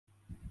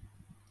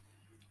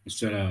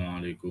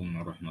Assalamualaikum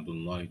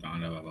warahmatullahi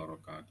taala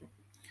wabarakatuh.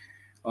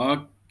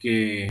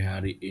 Okey,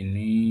 hari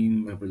ini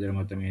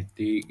pelajaran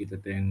matematik kita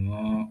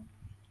tengok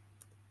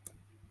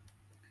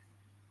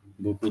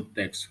buku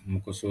teks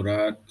muka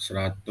surat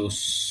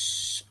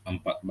 114.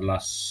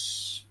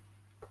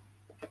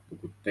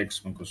 Buku teks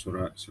muka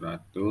surat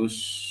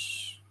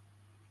 114.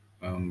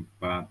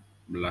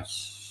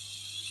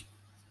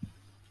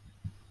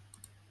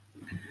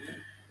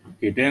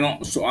 Okey,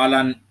 tengok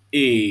soalan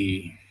A.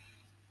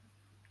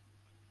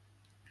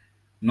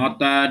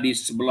 Nota di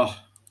sebelah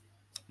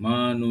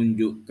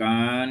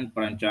menunjukkan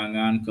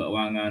perancangan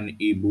keuangan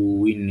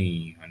Ibu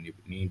Winnie.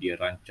 Ini dia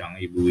rancang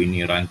Ibu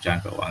Winnie,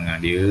 rancang keuangan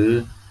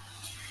dia.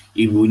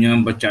 Ibunya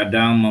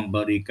bercadang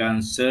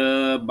memberikan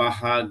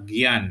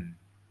sebahagian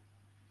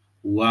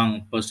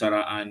wang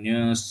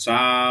perseraannya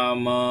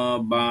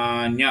sama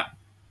banyak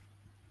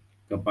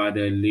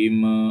kepada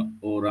 5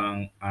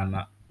 orang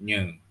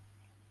anaknya.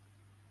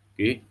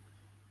 Okey.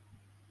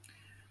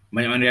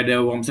 Banyak mana dia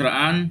ada wang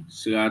persaraan?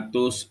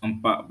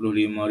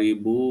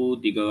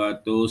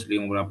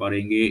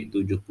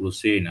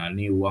 RM145,358.70.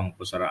 Ini wang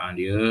persaraan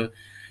dia.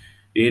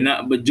 Dia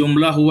nak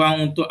berjumlah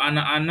wang untuk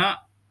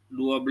anak-anak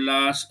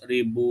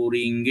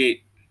RM12,000.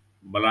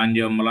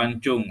 Belanja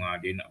melancong.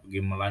 Dia nak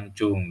pergi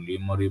melancong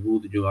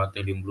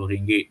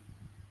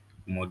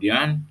RM5,750.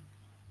 Kemudian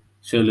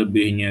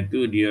selebihnya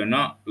tu dia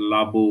nak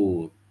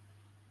labur.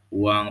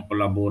 Wang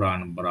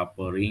pelaburan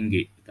berapa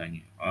ringgit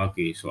tanya.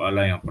 Okey,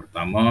 soalan yang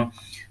pertama,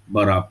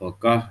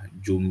 berapakah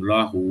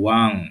jumlah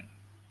wang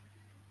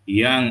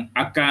yang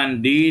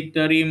akan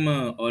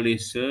diterima oleh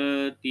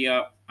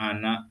setiap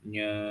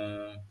anaknya?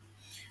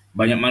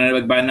 Banyak mana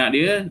bagi anak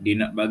dia?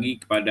 Dia nak bagi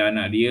kepada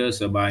anak dia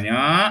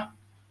sebanyak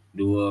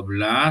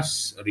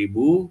RM12,000.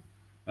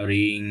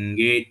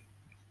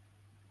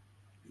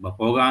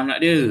 Berapa orang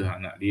anak dia?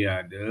 Anak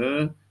dia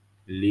ada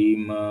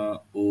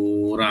 5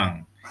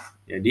 orang.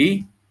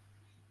 Jadi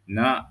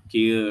nak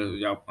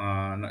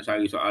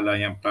cari soalan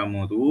yang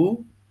pertama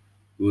tu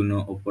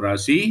guna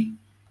operasi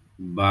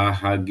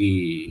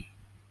bahagi.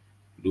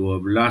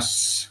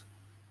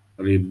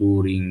 RM12,000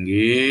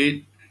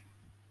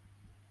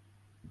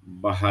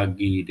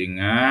 bahagi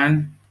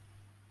dengan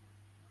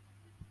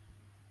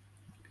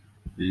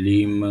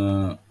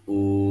 5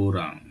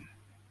 orang.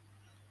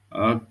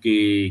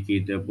 Okey,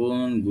 kita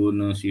pun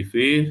guna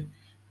sifir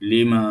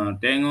 5.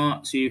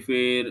 Tengok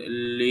sifir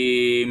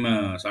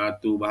 5.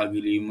 1 bahagi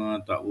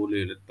 5 tak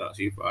boleh letak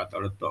sifar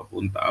atau letak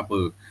pun tak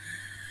apa.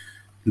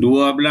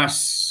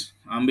 12.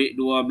 Ambil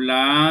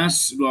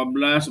 12.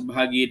 12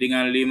 bahagi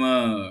dengan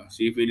 5.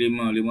 Sifir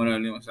 5. 5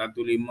 darab 5.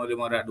 1, 5.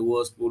 5 darab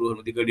 2,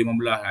 10. 3,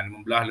 15.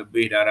 15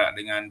 lebih darab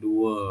dengan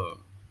 2.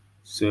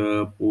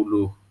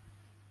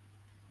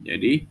 10.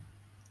 Jadi,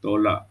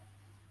 tolak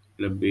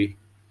lebih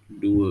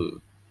 2.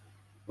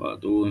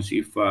 Turun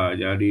sifar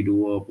jadi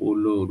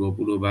 20.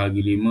 20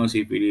 bahagi 5,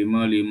 sifir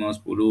 5, 5,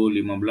 10,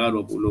 15,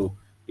 20.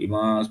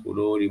 5,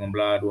 10,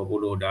 15,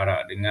 20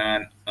 darab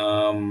dengan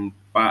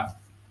 4.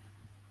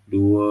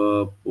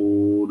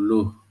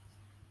 20.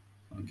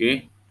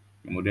 Okey.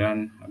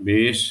 Kemudian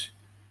habis.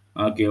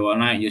 Okey, awak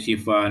naik je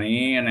sifar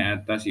ni,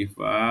 naik atas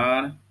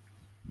sifar.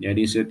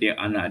 Jadi setiap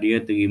anak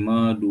dia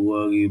terima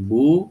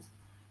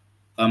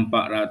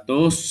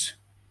RM2,400.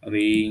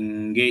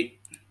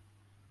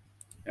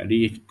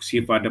 Jadi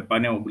sifar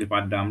depannya boleh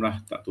padam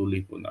lah, tak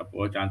tulis pun tak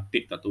apa.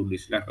 Cantik tak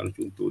tulis lah, kalau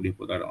tulis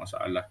pun tak ada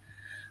masalah.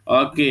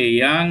 Okey,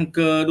 yang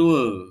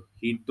kedua,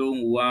 hitung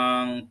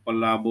wang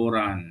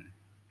pelaburan.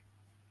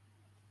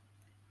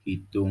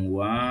 Hitung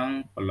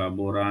wang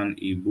pelaburan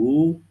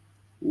Ibu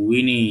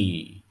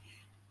Winnie.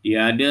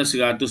 Dia ada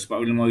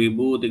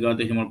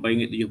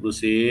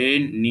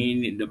RM145,350.70.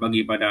 Ni dia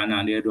bagi pada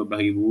anak dia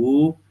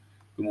RM12,000.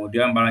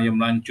 Kemudian belanja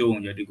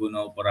melancong, jadi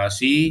guna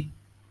operasi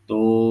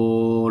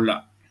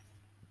tolak.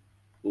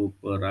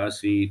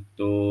 Operasi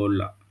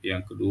tolak.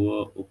 Yang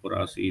kedua,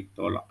 operasi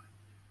tolak.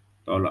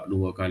 Tolak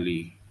 2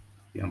 kali.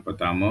 Yang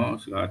pertama,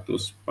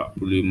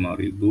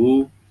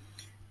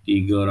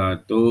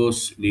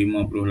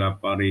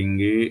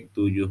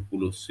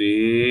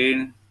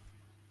 RM145,358.70.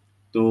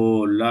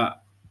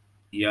 Tolak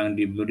yang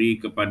diberi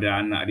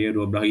kepada anak dia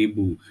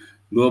RM12,000.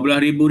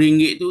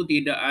 RM12,000 tu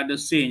tidak ada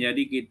sen,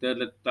 jadi kita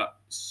letak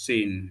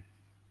sen.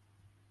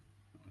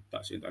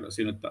 Tak sen, tak ada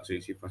sen, letak sen,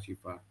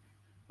 sifar-sifar.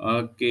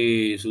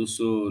 Okey,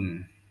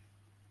 susun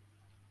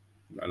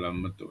dalam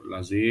bentuk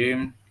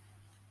lazim.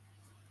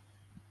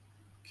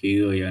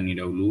 Kira yang ni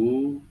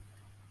dahulu.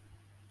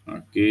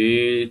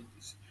 Okey,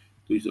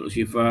 7 tolak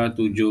sifar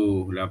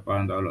 7,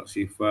 8 tolak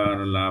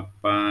sifar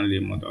 8,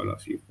 5 tolak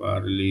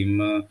sifar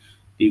 5,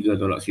 3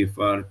 tolak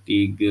sifar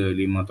 3,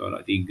 5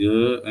 tolak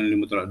 3,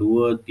 5 tolak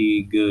 2,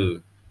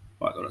 3,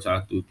 4 tolak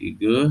 1,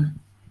 3,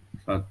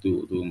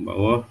 1 turun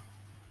bawah.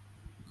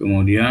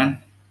 Kemudian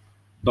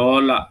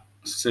tolak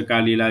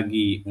sekali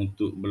lagi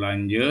untuk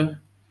belanja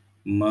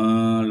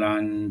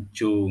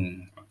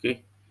melancong.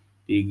 Okey.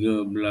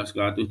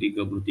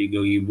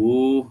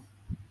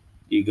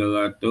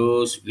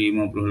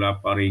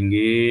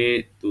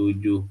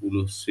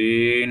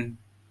 RM13,358.70.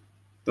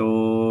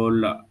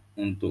 Tolak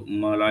untuk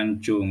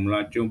melancung.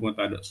 Melancung pun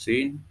tak ada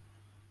sen.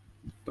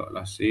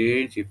 Letaklah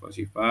sen,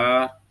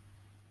 sifar-sifar.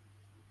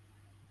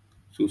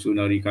 Susun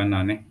dari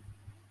kanan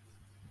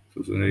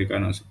Susun dari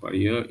kanan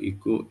supaya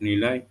ikut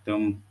nilai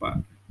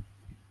tempat.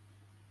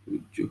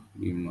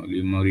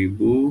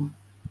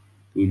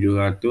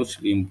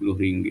 5,750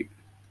 ringgit.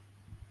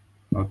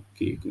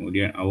 Okey,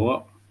 kemudian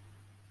awak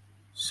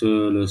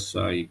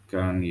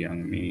selesaikan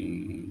yang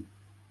ni.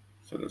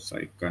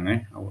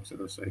 Awak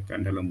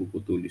selesaikan dalam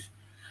buku tulis.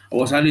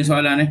 Awak salin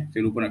soalan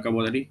Saya lupa nak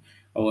cover tadi.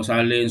 Awak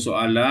salin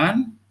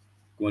soalan,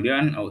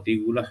 kemudian awak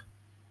tirulah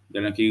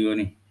dalam kira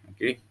ni.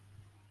 Okey.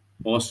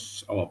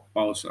 Awak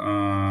pause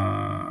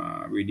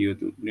video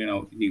tu, kemudian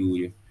awak tiru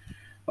je.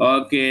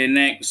 Okey,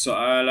 next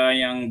soalan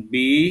yang B.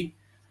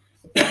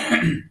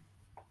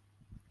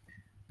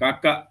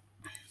 Kakak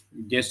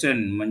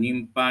Jason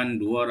menyimpan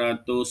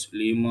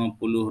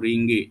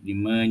RM250.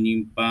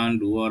 Menyimpan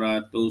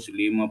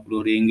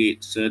RM250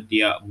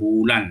 setiap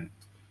bulan.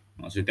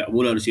 Setiap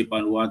bulan dia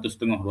simpan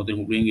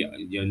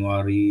RM250.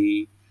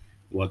 Januari,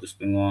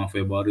 RM250,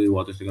 Februari,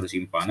 RM250 dia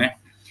simpan.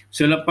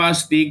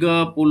 Selepas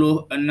 36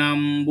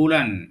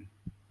 bulan.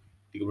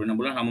 36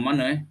 bulan lama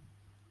mana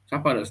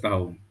Siapa ada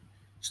setahun?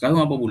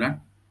 Setahun apa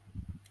bulan?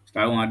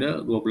 Setahun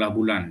ada 12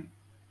 bulan.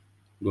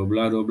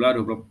 12,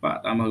 24,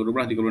 tambah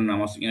 12, 36.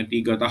 Maksudnya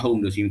 3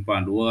 tahun dia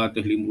simpan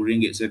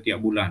RM250 setiap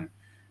bulan.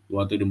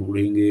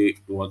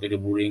 RM250,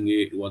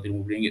 RM250,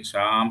 RM250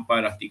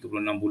 sampailah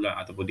 36 bulan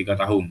ataupun 3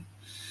 tahun.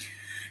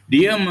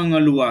 Dia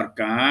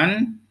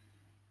mengeluarkan,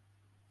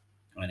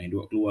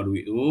 keluar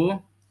duit tu,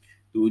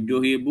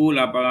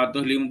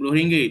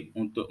 RM7,850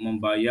 untuk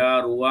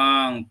membayar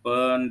wang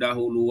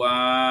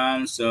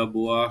pendahuluan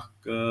sebuah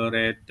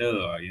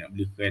kereta. Dia nak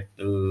beli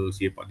kereta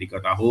sifat 3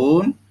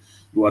 tahun,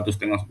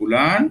 250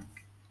 sebulan.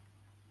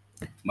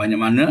 Banyak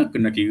mana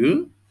kena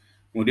kira.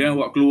 Kemudian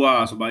awak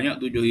keluar sebanyak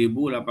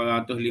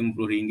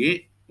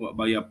RM7,850 awak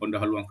bayar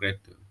pendahuluan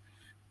kereta.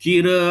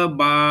 Kira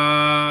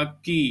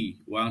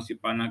baki wang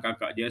simpanan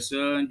kakak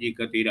Jason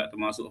jika tidak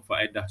termasuk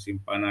faedah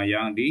simpanan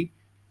yang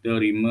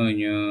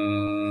diterimanya.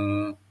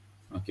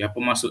 Okey, apa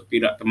maksud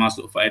tidak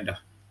termasuk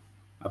faedah?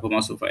 Apa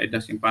maksud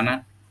faedah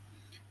simpanan?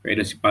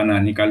 Faedah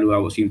simpanan ni kalau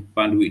awak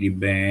simpan duit di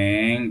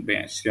bank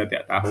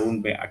setiap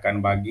tahun bank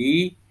akan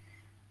bagi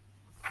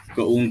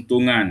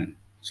keuntungan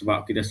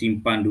sebab kita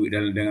simpan duit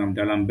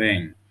dalam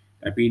bank.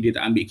 Tapi dia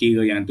tak ambil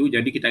kira yang tu,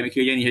 jadi kita ambil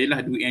kira yang ni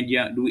sajalah,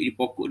 duit di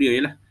pokok dia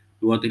ialah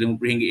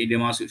RM250 dia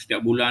masuk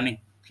setiap bulan ni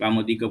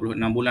selama 36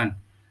 bulan.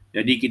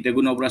 Jadi kita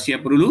guna operasi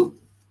apa dulu?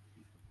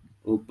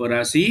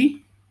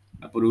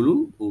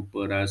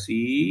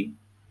 Operasi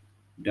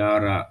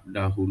darab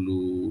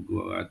dahulu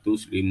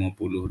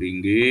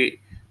RM250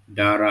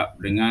 darab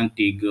dengan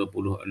 36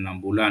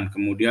 bulan.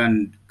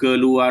 Kemudian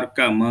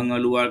mengeluarkan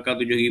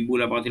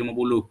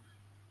RM7,850.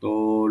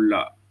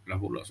 Tolaklah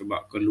pula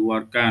sebab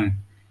keluarkan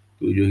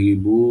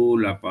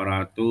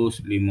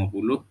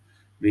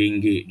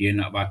RM7,850 dia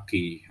nak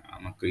baki.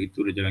 Maka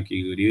itu dah jalan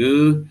kira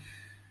dia.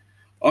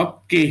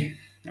 Okey,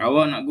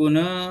 awak nak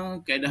guna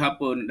kaedah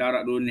apa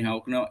darab dulu ni?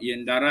 Awak kena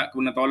yang darab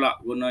guna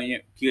tolak, guna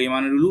kira yang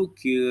mana dulu?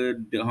 Kira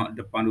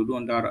depan dulu,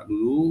 darab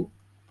dulu.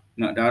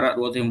 Nak darab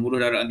 250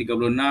 darab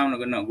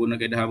 36, nak guna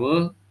kaedah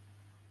apa?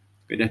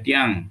 Kaedah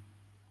tiang.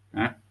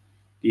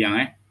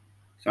 Tiang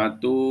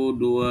 1,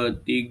 2,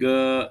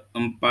 3,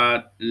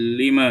 4,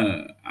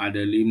 5.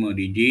 Ada 5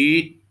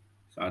 digit.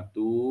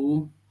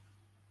 1,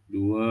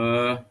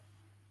 2,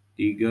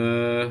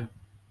 3,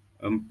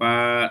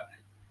 4,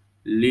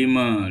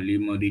 5.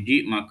 5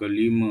 digit, maka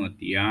 5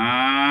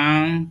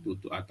 tiang.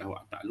 Tutup atas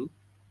watak dulu.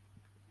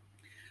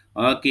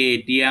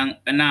 Okey, tiang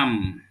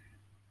 6.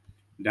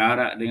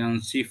 Darab dengan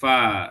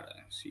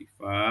sifar.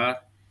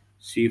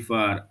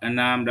 Sifar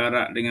 6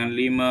 darab dengan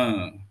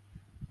 5.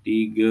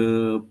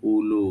 30.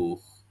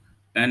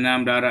 6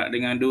 darab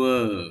dengan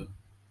 2.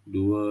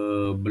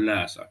 12.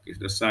 Okey,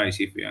 selesai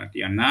sifar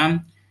tiang 6.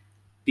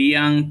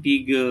 Tiang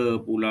 3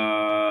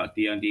 pula.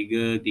 Tiang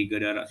 3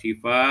 darab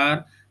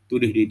sifar.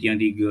 Tulis di tiang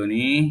 3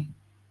 ni.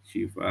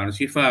 Sifar.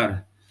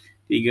 3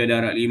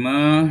 darab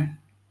 5.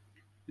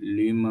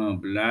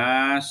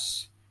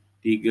 15.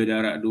 3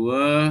 darab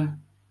 2.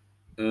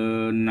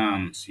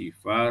 6.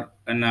 Sifar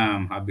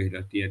 6. Habis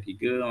dah tiang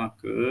 3.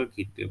 Maka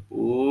kita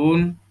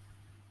pun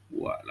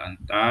buat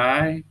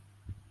lantai.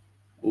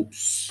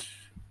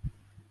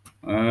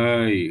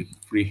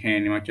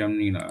 Freehand ni macam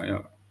ni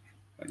lah.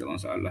 Tak ada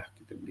masalah.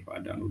 Kita boleh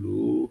padang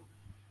dulu.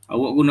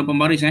 Awak guna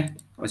pembaris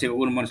Kalau saya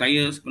guna pembaris,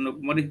 saya guna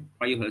pembaris.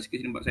 Payahlah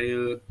sikit sini buat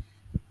saya.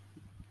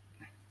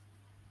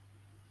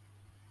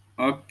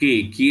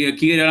 Okey,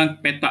 kira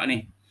dalam petak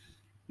ni.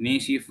 Ni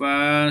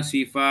sifar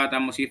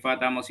tambah sifar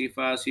tambah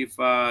sifar.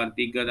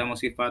 3 tambah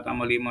sifar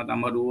tambah 5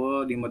 tambah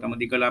 2. 5 tambah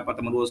 3, 8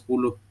 tambah 2,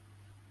 10.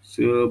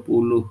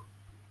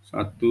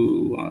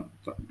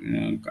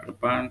 1 kat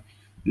depan.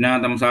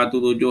 6 tambah 1,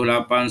 7,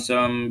 8,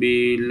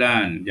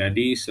 9.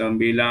 Jadi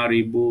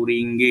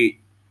RM9,000.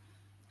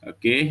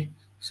 Okey,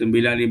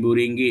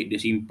 RM9,000 dia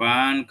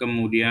simpan.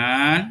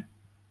 Kemudian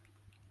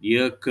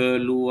dia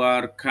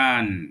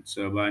keluarkan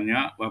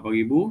sebanyak berapa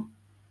ribu?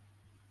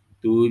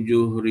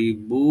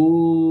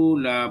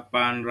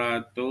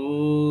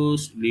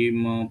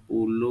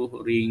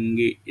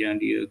 RM7,850 yang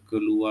dia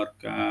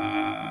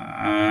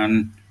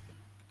keluarkan.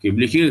 Okey,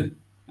 boleh kira?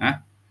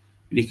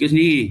 Boleh kira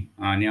sendiri.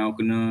 Ni awak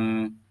kena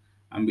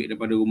ambil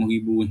daripada rumah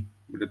ibu ni.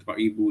 Daripada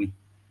tempat ibu ni.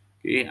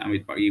 Okey,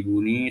 ambil tempat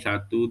ibu ni.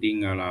 1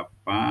 tinggal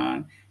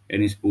 8. Yang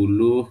ni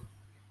 10.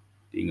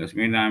 Tinggal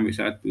 9. Ambil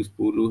 1,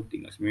 10.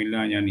 Tinggal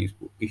 9. Yang ni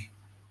 10.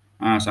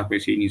 Sampai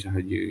sini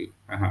sahaja.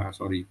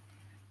 Sorry.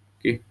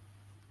 Okey.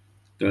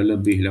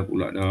 Terlebihlah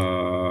pula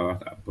dah.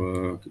 Tak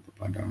apa. Kita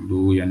padam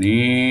dulu yang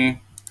ni.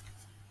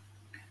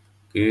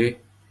 Okey.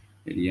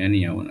 Jadi yang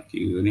ni awak nak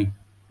kira ni.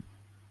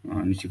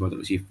 Ni sifar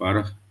tak sifar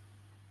lah.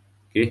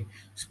 Okey.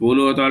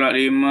 10 tolak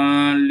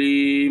 5,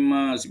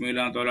 5.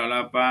 9 tolak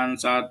 8,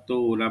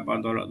 1.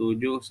 8 tolak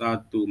 7,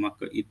 1.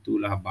 Maka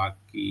itulah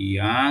baki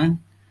yang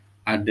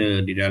ada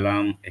di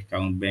dalam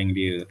akaun bank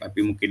dia.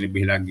 Tapi mungkin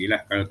lebih lagi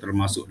lah kalau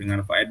termasuk dengan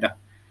faedah.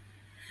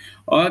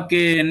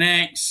 Okey,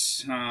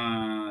 next.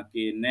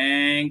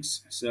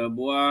 Next.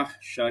 Sebuah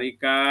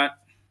syarikat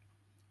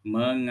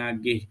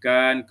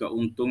mengagihkan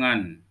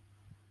keuntungan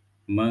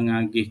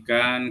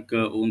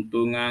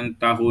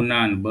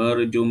tahunan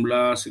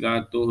berjumlah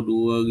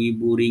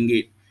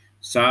RM102,000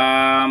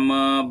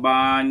 sama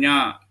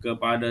banyak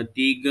kepada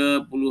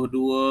 32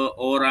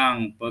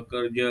 orang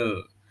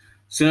pekerja.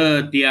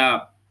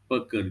 Setiap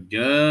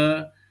pekerja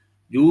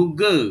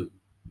juga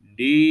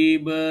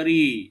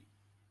diberi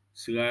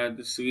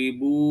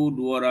RM1,200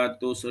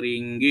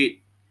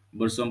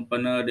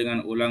 bersempena dengan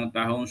ulang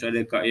tahun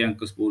syarikat yang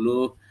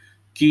ke-10.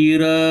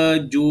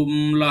 Kira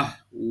jumlah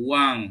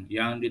wang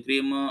yang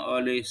diterima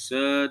oleh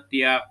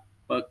setiap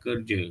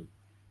pekerja.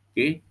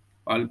 Okey,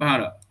 faham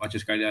tak? Baca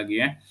sekali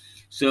lagi.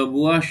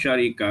 Sebuah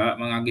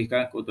syarikat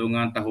mengagihkan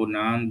keuntungan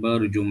tahunan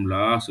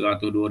berjumlah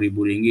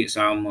RM102,000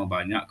 sama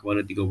banyak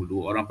kepada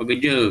 32 orang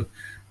pekerja.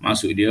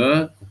 Maksud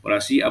dia,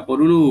 operasi apa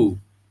dulu?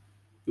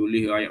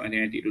 Tulis ayat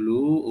matematik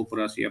dulu.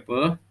 Operasi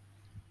apa?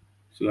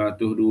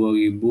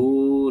 RM102,000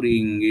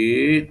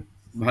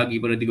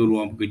 bahagi pada 32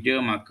 orang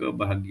pekerja, maka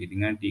bahagi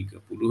dengan 32.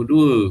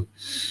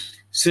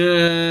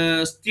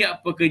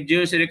 Setiap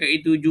pekerja syarikat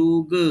itu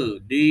juga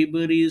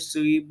diberi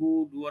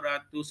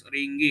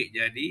RM1,200.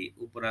 Jadi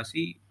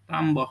operasi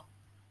tambah.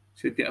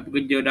 Setiap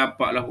pekerja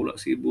dapatlah pula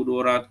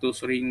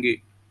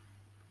RM1,200.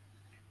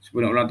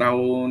 Sebenarnya ulang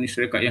tahun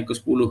syarikat yang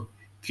ke-10.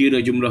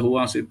 Kira jumlah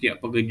wang setiap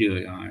pekerja.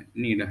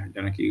 Inilah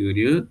jalan kira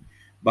dia.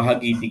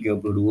 Bahagi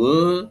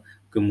 32.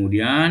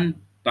 Kemudian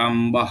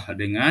tambah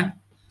dengan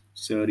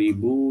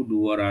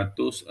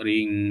RM1,200.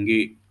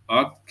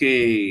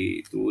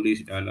 Okey,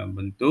 tulis dalam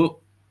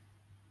bentuk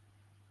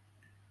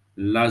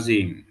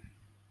lazim.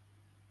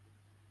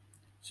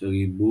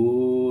 102,000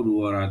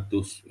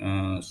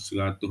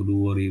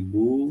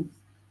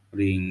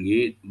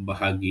 ringgit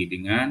bahagi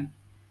dengan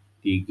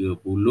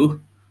 32.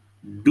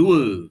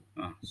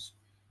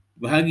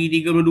 Bahagi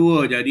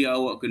 32. Jadi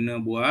awak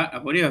kena buat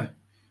apa dia?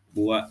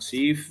 Buat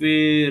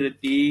sifir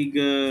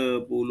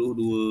 32.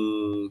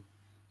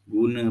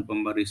 Guna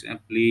pembaris.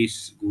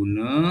 Please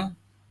guna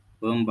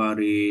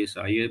pembaris.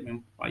 Saya memang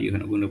payah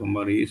nak guna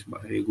pembaris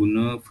sebab saya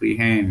guna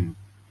freehand.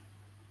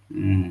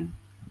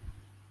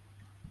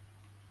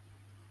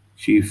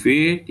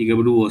 Sifir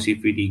 32.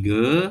 Sifir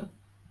 3.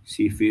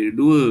 Sifir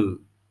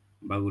 2.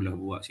 Barulah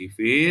buat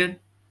sifir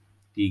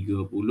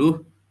 32.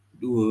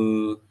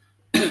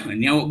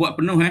 Ni awak buat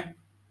penuh 1,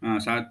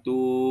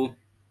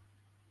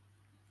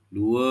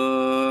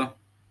 2,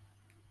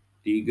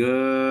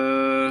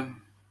 3.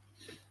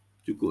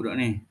 Cukup tak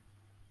ni?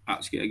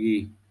 Up sikit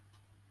lagi.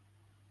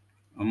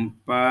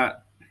 4,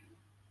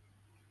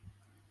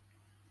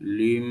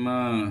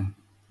 5,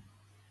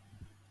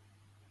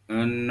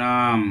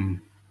 6.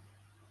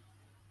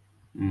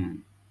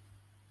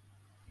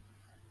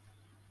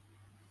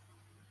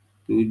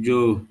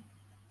 7,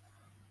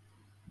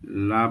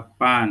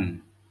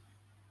 8,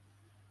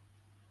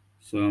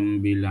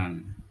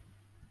 9.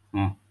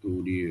 Tu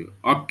dia.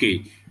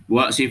 Okey.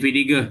 Buat sifir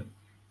 3.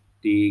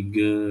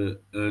 3,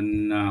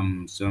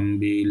 6,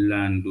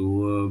 9,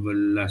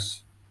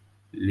 12,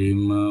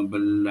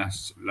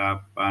 15,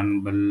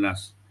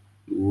 18,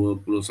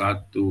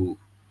 21,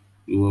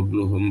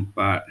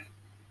 24,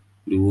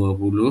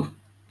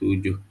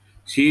 27.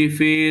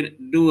 Sifir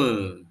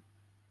 2.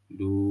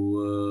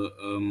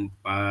 2,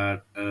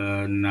 4,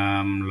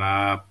 6,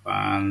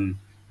 8,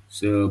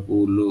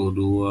 10,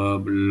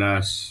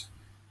 12,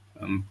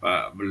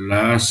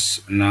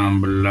 14,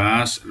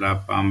 16,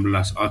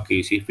 18.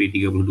 Okey, sifir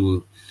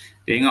 32.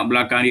 Tengok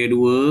belakang dia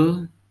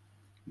 2,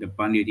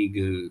 depan dia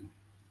 3.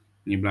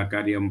 Ni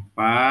belakang dia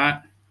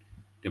 4,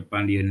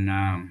 depan dia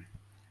 6.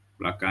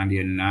 Belakang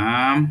dia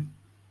 6,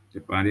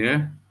 depan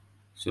dia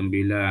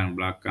 9.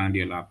 Belakang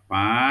dia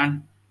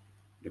 8,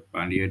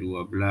 depan dia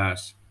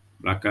 12.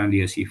 Belakang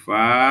dia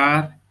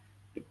sifar,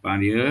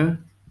 depan dia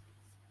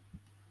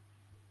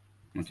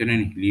macam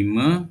mana ni?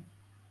 5.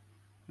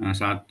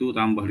 1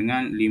 tambah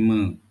dengan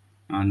 5.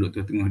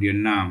 Duduk tengah dia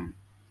 6.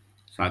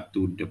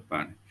 1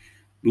 depan.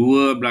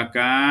 2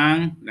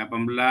 belakang.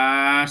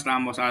 18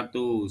 tambah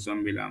 1.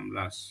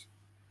 19.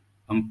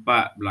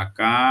 4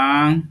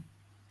 belakang.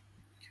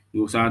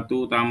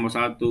 21 tambah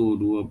 1,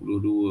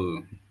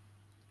 22.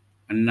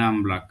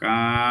 6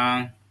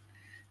 belakang.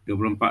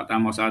 24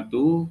 tambah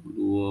 1,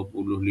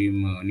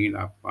 25. Ni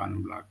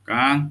 8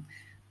 belakang.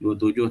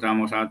 27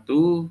 tambah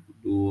 1,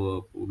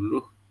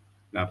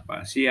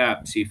 28.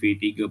 Siap.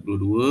 CV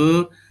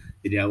 32.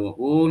 Jadi awak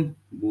pun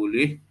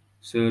boleh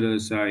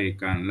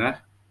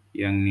selesaikanlah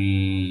yang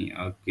ni.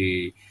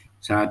 Okey.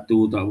 1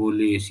 tak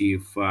boleh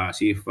sifar.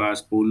 Sifar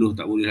 10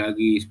 tak boleh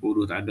lagi.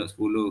 10 tak ada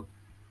 10.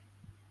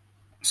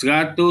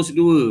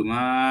 102.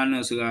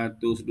 Mana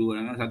 102?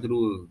 Dengan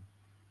 12.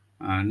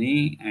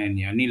 Ni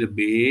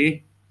lebih.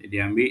 Jadi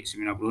ambil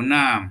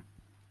 96.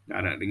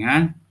 Darab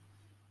dengan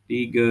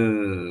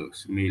 3.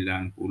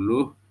 96.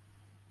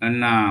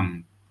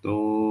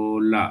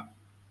 Tolak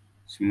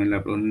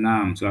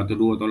 96.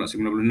 102 tolak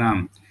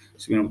 96.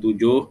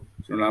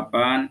 97,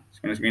 98,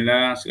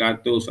 99,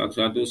 100,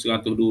 101,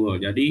 102.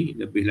 Jadi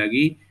lebih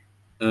lagi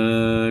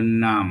 6.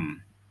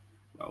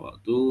 Bawa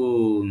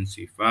turun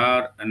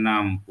sifar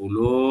 60.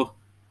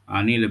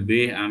 Ni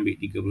lebih, ambil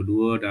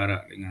 32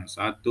 darab dengan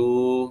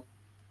 1,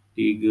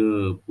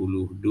 32.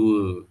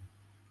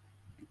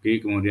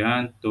 Okey,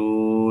 kemudian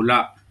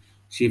tolak.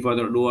 Sifar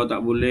tolak 2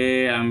 tak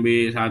boleh,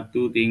 ambil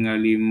 1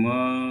 tinggal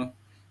 5.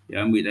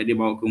 Yang ambil tadi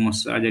bawa ke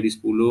mesra jadi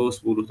 10.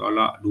 10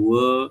 tolak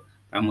 2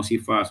 tambah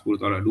sifar 10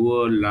 tolak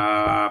 2,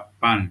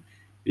 8.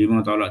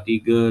 5 tolak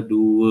 3,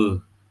 2.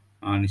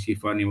 Ni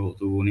sifar ni bawa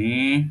turun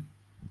ni.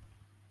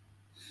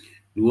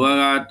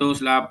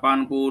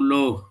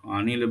 280.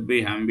 Ni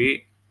lebih,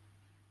 ambil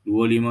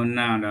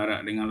 256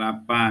 darab dengan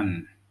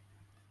 8.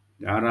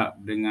 Darab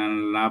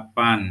dengan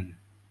 8.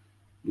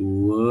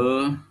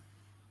 2,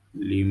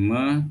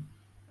 5,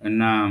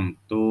 6.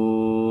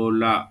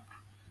 Tolak.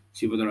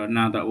 Sifar tolak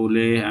 6 tak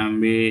boleh,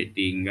 ambil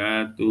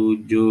tinggal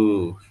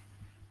 7.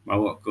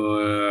 Bawa ke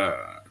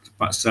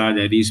paksa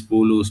jadi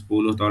 10.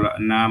 10 tolak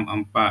 6,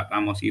 4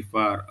 tambah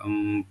sifar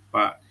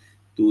 4.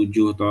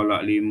 7 tolak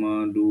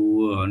 5,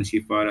 2. Ni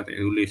sifar dah tak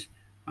tulis.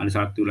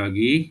 Ada 1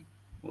 lagi.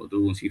 Bawa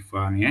turun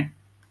sifar ni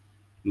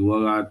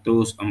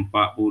 240.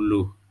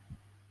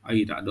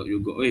 Tak ada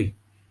juga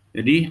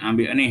Jadi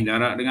ambil ni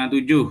darab dengan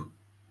 7.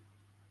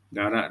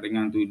 Darab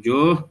dengan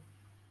 7.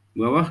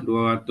 Berapa?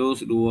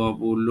 224.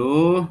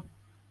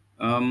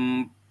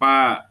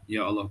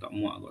 Ya Allah, tak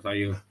muat kat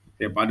saya.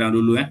 Saya padang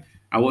dulu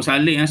Awak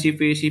salin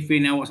sifir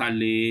ni awak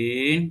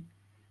salin.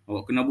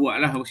 Awak kena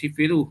buatlah awak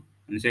sifir tu.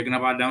 Saya kena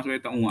padang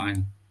supaya tak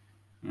muat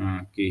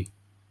okey.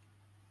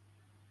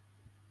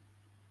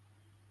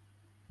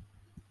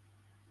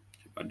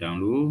 Saya padang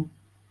dulu.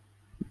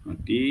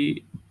 Nanti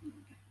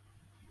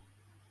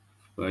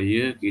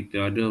supaya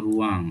kita ada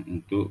ruang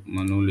untuk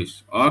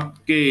menulis.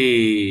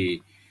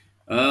 Okey.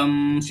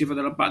 Sifar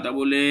tolak 4 tak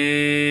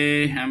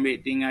boleh, ambil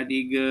tinggal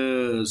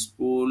 3.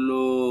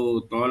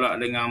 10 tolak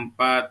dengan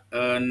 4,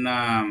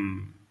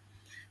 6.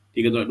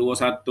 3 tolak 2,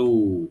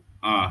 1.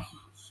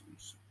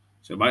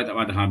 Sebaik tak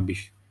pada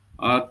habis.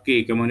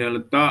 Okey, kemudian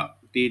letak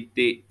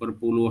titik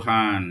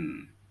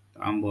perpuluhan.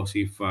 Tambah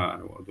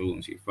sifar. Waktu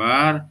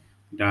sifar.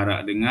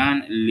 Darab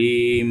dengan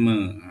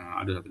 5.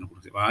 Ada satu nombor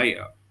baik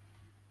tak?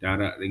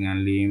 Darab dengan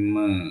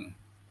 5.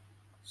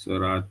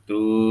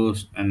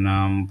 160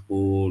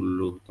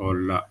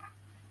 tolak.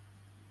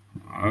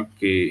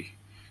 Okey.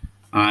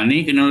 Ni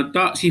kena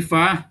letak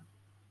sifar.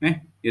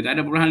 Dia tak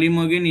ada perpuluhan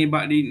 5 gini.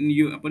 Bak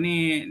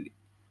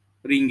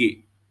ringgit.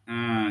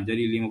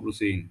 Jadi 50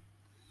 sen.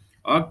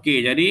 Okey,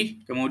 jadi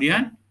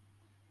kemudian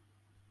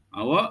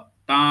awak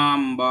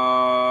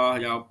tambah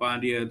jawapan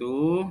dia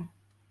tu.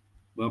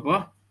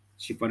 Berapa?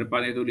 Sifar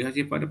depan itu lihat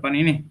sifar depan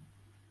ini.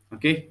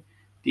 Okey.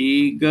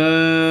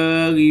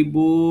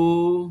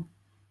 3,187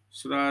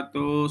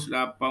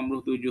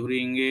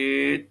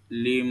 ringgit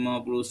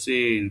 50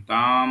 sen.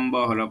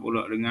 Tambahlah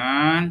pula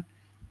dengan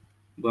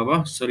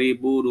berapa?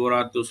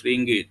 1,200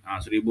 ringgit.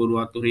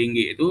 1,200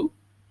 ringgit itu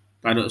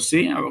tak ada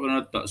sen, awak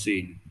kena letak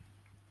sen.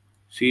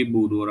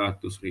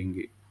 1,200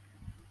 ringgit.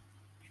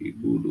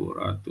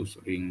 1,200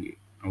 ringgit.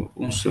 Awak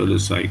pun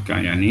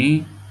selesaikan yang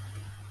ni.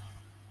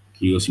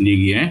 Kira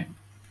sendiri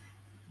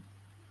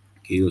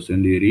Kira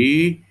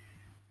sendiri.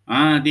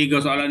 3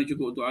 soalan ni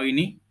cukup untuk hari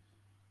ni.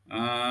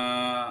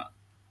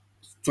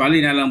 Soalan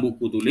dalam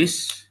buku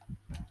tulis.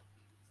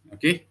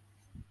 Okey.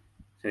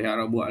 Saya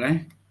harap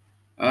buatlah.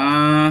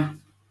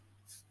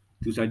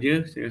 Itu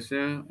saja saya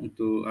rasa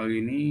untuk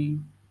hari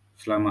ini.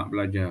 Selamat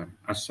belajar.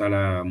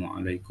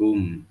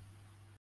 Assalamualaikum.